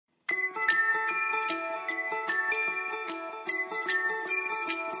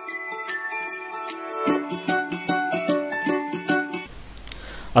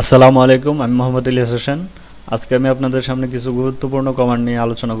আসসালামু আলাইকুম, আমি মোহাম্মদ ইলিয়াস হোসেন। আজকে আমি আপনাদের সামনে কিছু গুরুত্বপূর্ণ কমান্ড নিয়ে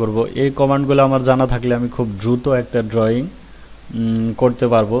আলোচনা করব। এই কমান্ডগুলো আমার জানা থাকলে আমি খুব দ্রুত একটা ড্রয়িং করতে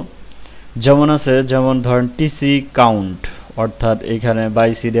পারবো। যেমন ধরেন টিসি কাউন্ট, অর্থাৎ এখানে বাই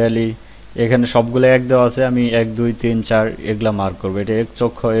সিরিয়ালি, এখানে সবগুলো এক দেওয়া আছে, আমি 1 2 3 4 এগুলা মার্ক করবো। এটা এক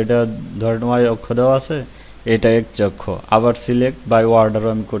চক্ষ, এটা ধরেন ওয়াই অক্ষ দেওয়া আছে, এটা এক চক্ষ। আবার সিলেক্ট বাই অর্ডারও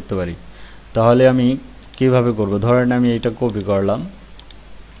আমি করতে পারি। তাহলে আমি কিভাবে করব? ধরেন আমি এটা কপি করলাম,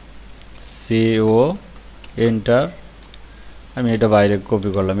 CO এন্টার, আমি এটা বাইরে কপি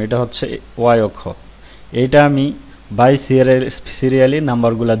করলাম। এটা হচ্ছে ওয়াই অক্ষ। এটা আমি বাই সিরিয়ালি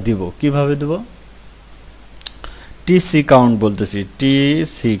নাম্বারগুলো দিব। কিভাবে দেব? টিসি কাউন্ট বলতেছি,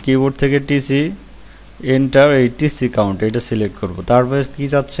 টিসি কিবোর্ড থেকে টিসি এন্টার, এই টিসি কাউন্ট এটা সিলেক্ট করব। তারপরে কি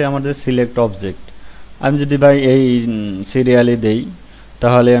যাচ্ছে আমাদের সিলেক্ট অবজেক্ট। আমি যদি ভাই এই সিরিয়ালি দেই,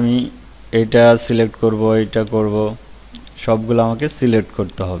 তাহলে আমি এটা সিলেক্ট করব, এটা করব, সবগুলো আমাকে সিলেক্ট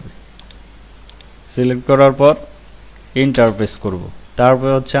করতে হবে। সিলেক্ট করার পর এন্টার প্রেস করব। তারপর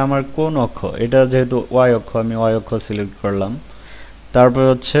হচ্ছে আমার কোন অক্ষ, এটা যেহেতু ওয়াই অক্ষ, আমি ওয়াই অক্ষ সিলেক্ট করলাম। তারপর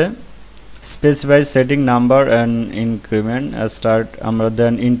হচ্ছে specify setting number and increment start, আমরা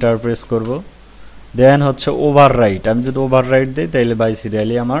দেন এন্টার প্রেস করব। দেন হচ্ছে ওভাররাইট, আমি যদি ওভাররাইট দিই তাহলে বাই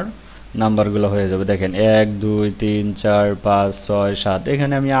সিরিয়ালি আমার নাম্বারগুলো হয়ে যাবে। দেখেন 1 2 3 4 5 6 7,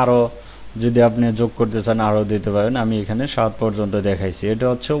 এখানে আমি আরও যদি আপনি যোগ করতে চান আরও দিতে পারেন। আমি এখানে 7 পর্যন্ত দেখাইছি। এটা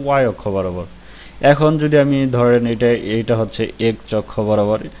হচ্ছে ওয়াই অক্ষ বরাবর। এখন যদি আমি ধরেন এটা হচ্ছে এক চক্ষ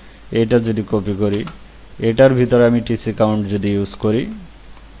বরাবর, এটা যদি কপি করি, এটার ভিতরে আমি টিসি কাউন্ট যদি ইউজ করি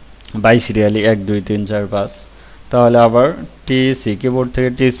বাই সিরিয়ালি 1 2 3 4 5, তাহলে আবার টিসি কিবোর্ড থেকে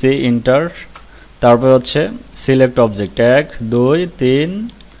টিসি এন্টার, তারপর হচ্ছে সিলেক্ট অবজেক্ট 1 2 3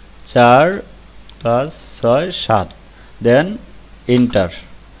 4 5 6 7, দেন এন্টার।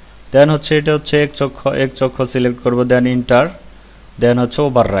 দেন হচ্ছে এটা হচ্ছে এক চক্ষ সিলেক্ট করব, দেন এন্টার। দেন হচ্ছে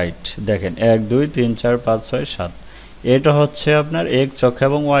ওভাররাইট, দেখেন 1 2 3 4 5 6 7, এটা হচ্ছে আপনার এক চক্ষ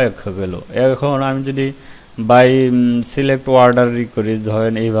এবং ওয়াই অক্ষ গেল। এখন আমি যদি বাই সিলেক্ট অর্ডার করি,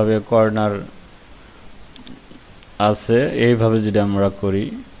 ধরেন এইভাবে কর্নার আছে, এইভাবে যদি আমরা করি,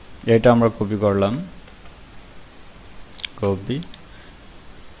 এটা আমরা কপি করলাম, কপি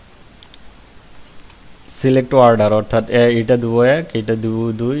সিলেক্ট অর্ডার, অর্থাৎ এটা দেবো 1, এটা দেবো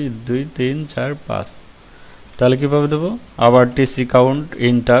 2 2 3 4 5, তাহলে কীভাবে দেবো? আবার টিসি কাউন্ট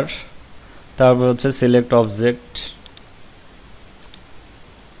এন্টার, তারপর হচ্ছে সিলেক্ট অবজেক্ট,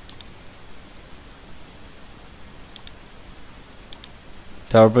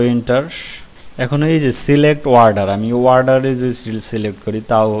 তারপর এন্টার। এখন এই যে সিলেক্ট অর্ডার, আমি অর্ডারে যদি সিলেক্ট করি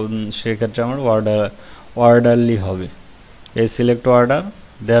তাও সেক্ষেত্রে আমার অর্ডারলি হবে। এই সিলেক্ট অর্ডার,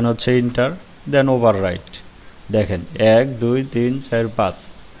 দেন হচ্ছে এন্টার, দেন ওভাররাইট। দেখেন 1 2 3 4 5,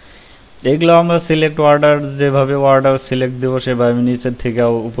 এগুলো আমরা সিলেক্ট অর্ডার, যেভাবে অর্ডার সিলেক্ট দেবো সেভাবে আমি নিচের থেকে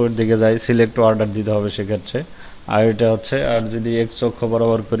উপরের দিকে যাই, সিলেক্ট অর্ডার দিতে হবে সেক্ষেত্রে। আর এটা হচ্ছে, আর যদি এক চক্ষ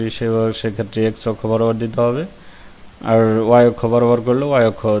বরাবর করি সেক্ষেত্রে এক চক্ষ বরাবর দিতে হবে, আর ওয়াই অক্ষ বরাবর করলে ওয়াই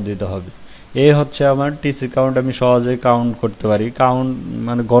অক্ষ দিতে হবে। এই হচ্ছে আমার টিসি কাউন্ট। আমি সহজে কাউন্ট করতে পারি। কাউন্ট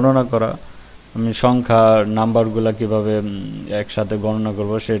মানে গণনা করা, আমি সংখ্যা নাম্বারগুলো কিভাবে একসাথে গণনা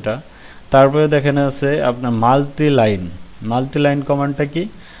করব সেটা। তারপরে দেখেন আছে আপনার মাল্টি লাইন কমান্ডটা কি?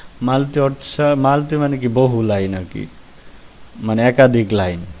 মাল্টি মানে কি? বহু লাইন আর কি, মানে একাধিক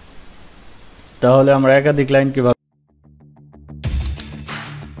লাইন। তাহলে আমরা একাধিক লাইন কিভাবে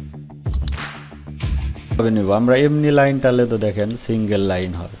নিব? আমরা এমনি লাইন টালে তো দেখেন সিঙ্গেল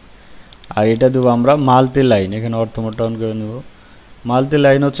লাইন হয়, আর এটা দেবো আমরা মাল্টি লাইন। এখানে অর্থমোট ডাউন করে নেব। মাল্টি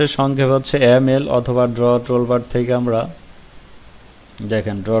লাইন হচ্ছে সংক্ষেপ হচ্ছে ML, অথবা ড্র টুলবার থেকে আমরা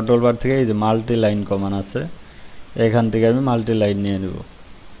দেখেন ড্র টুলবার থেকে এই যে মাল্টি লাইন কমান্ড আছে, এখান থেকে আমি মাল্টি লাইন নিয়ে নেব।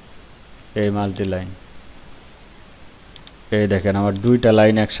 এই মাল্টি লাইন, এই দেখেন আমার দুইটা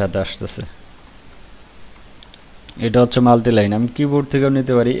লাইন একসাথে আসতেছে, এটা হচ্ছে মাল্টি লাইন। আমি কিবোর্ড থেকেও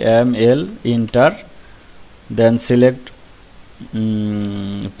নিতে পারি, ML এন্টার, দেন সিলেক্ট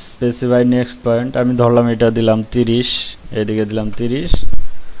স্পেসিফাই নেক্সট পয়েন্ট। আমি ধরলাম এটা দিলাম 30, এদিকে দিলাম 30,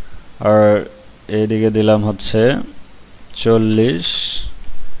 আর এদিকে দিলাম হচ্ছে 40,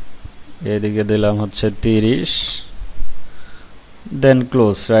 এদিকে দিলাম হচ্ছে 30, দেন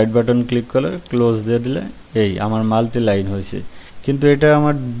ক্লোজ, রাইট বাটন ক্লিক করে ক্লোজ দিয়ে দিলে এই আমার মাল্টি লাইন হয়েছে। কিন্তু এটা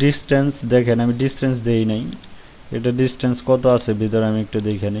আমার ডিস্টেন্স দেখেন, আমি ডিস্টেন্স দেই নাই। এটা ডিস্টেন্স কত আছে ভিতরে আমি একটু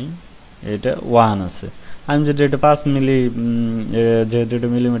দেখে নিই। এটা 1 আছে। আমি যদি এটা 5 মিলি, যেহেতু এটা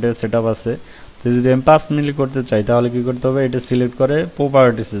মিলিমিটার সেট আপ আছে, তো যদি আমি 5 মিলি করতে চাই তাহলে কী করতে হবে? এটা সিলেক্ট করে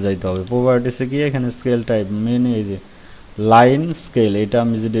প্রপার্টিসে যাইতে হবে। প্রপার্টিসে গিয়ে এখানে স্কেল টাইপ মেনু, এই যে লাইন স্কেল, এটা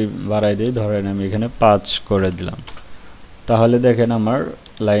আমি যদি বাড়াই দিই, ধরেন আমি এখানে 5 করে দিলাম, তাহলে দেখেন আমার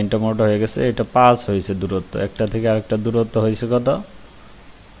লাইনটা মোটা হয়ে গেছে। এটা 5 হয়েছে দূরত্ব, একটা থেকে আরেকটা দূরত্ব হয়েছে কত?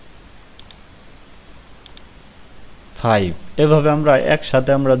 5 এভাবে আমরা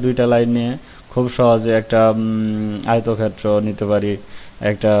একসাথে আমরা দুইটা লাইন নিয়ে খুব সহজে একটা আয়তক্ষেত্র নিতে পারি,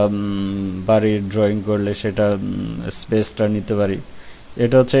 একটা বাড়ির ড্রয়িং করলে সেটা স্পেসটা নিতে পারি।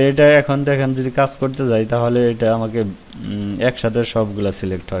 এটা হচ্ছে এটা এখন দেখেন যদি কাজ করতে যাই তাহলে এটা আমাকে একসাথে সবগুলা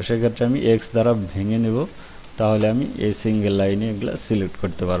সিলেক্ট হয়, সেক্ষেত্রে আমি এক্স দ্বারা ভেঙে নেব, তাহলে আমি এই সিঙ্গেল লাইনে এগুলা সিলেক্ট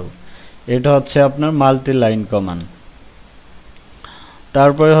করতে পারবো। এটা হচ্ছে আপনার মাল্টি লাইন কমান্ড।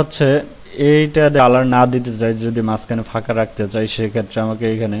 তারপরে হচ্ছে এইটা কালার না দিতে চাই, যদি মাঝখানে ফাঁকা রাখতে চাই, সেক্ষেত্রে আমাকে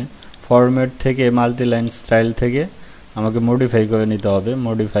এখানে ফরম্যাট থেকে মাল্টি লাইন স্টাইল থেকে আমাকে মডিফাই করে নিতে হবে।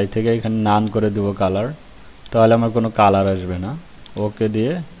 মডিফাই থেকে এখানে নান করে দেব কালার, তাহলে আমার কোনো কালার আসবে না। ওকে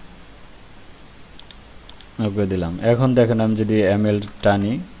দিয়ে ওকে দিলাম। এখন দেখেন আমি যদি এমএল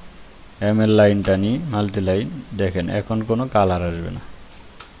টানি, এমএল লাইন টানি মাল্টি লাইন, দেখেন এখন কোনো কালার আসবে না।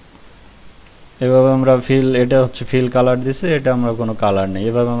 এভাবে আমরা ফিল, এটা হচ্ছে ফিল কালার দিছে, এটা আমরা কোনো কালার নেই।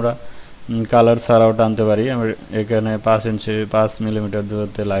 এভাবে আমরা কালার ছাড়াও টানতে পারি। আমরা এখানে 5 ইঞ্চি 5 মিলিমিটার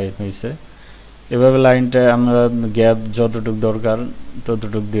দূরত্বে লাইন হয়েছে, এভাবে লাইনটা আমরা গ্যাপ যতটুকু দরকার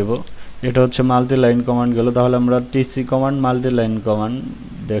ততটুকু দেব। এটা হচ্ছে মাল্টি লাইন কমান্ড গেল। তাহলে আমরা TC command, multi line command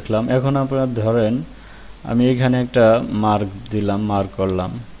দেখলাম। এখন আপনারা ধরেন আমি এখানে একটা মার্ক দিলাম, মার্ক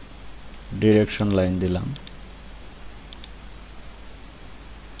করলাম, ডিরেকশন লাইন দিলাম।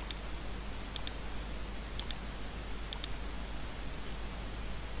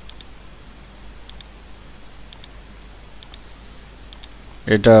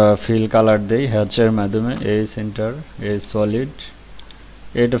 এটা ফিল কালার দেই হ্যাচের মাধ্যমে, এই সেন্টার, এই সলিড,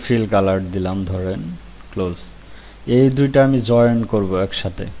 এটা ফিল কালার দিলাম ধরেন, ক্লোজ। এই দুইটা আমি জয়েন করব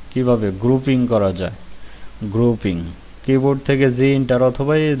একসাথে। কিভাবে গ্রুপিং করা যায়? গ্রুপিং কিবোর্ড থেকে জি ইন্টার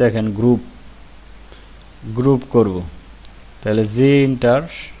অথবা এই দেখেন গ্রুপ করব, তাহলে জি ইন্টার,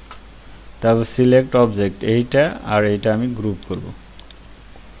 তারপর সিলেক্ট অবজেক্ট, এইটা আর এইটা আমি গ্রুপ করব,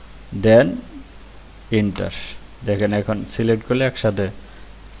 দেন ইন্টার। দেখেন এখন সিলেক্ট করলে একসাথে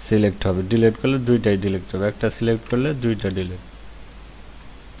সিলেক্ট হবে, ডিলিট করলে দুইটাই ডিলিট হবে, একটা সিলেক্ট করলে দুইটা ডিলিট,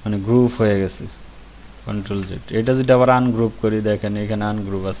 মানে গ্রুপ হয়ে গেছে। Control Z. এটা যদি আবার আনগ্রুপ করি, দেখেন এখানে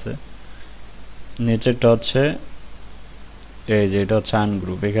আনগ্রুপ আছে, নিচেরটা হচ্ছে এই যে এটা হচ্ছে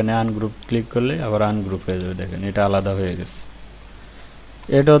আনগ্রুপ, এখানে আনগ্রুপ ক্লিক করলে আবার আনগ্রুপ হয়ে যাবে, দেখেন এটা আলাদা হয়ে গেছে।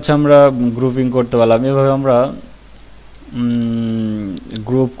 এটা হচ্ছে আমরা গ্রুপিং করতে পারলাম। এভাবে আমরা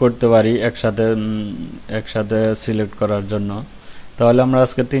গ্রুপ করতে পারি একসাথে সিলেক্ট করার জন্য। তাহলে আমরা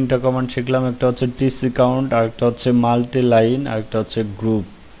আজকে 3টা কমান্ড শিখলাম, একটা হচ্ছে টিসি কাউন্ট, আরেকটা হচ্ছে মাল্টি লাইন, আরেকটা হচ্ছে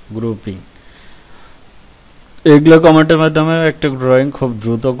গ্রুপিং। এগুলো কমেন্টের মাধ্যমে একটা ড্রয়িং খুব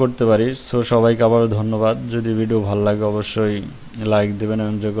দ্রুত করতে পারি। সো সবাইকে আবারও ধন্যবাদ। যদি ভিডিও ভালো লাগে অবশ্যই লাইক দেবেন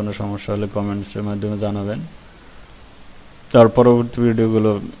এবং যে কোনো সমস্যা হলে কমেন্টসের মাধ্যমে জানাবেন। তার পরবর্তী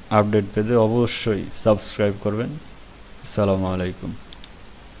ভিডিওগুলো আপডেট পেতে অবশ্যই সাবস্ক্রাইব করবেন। আসসালামু আলাইকুম।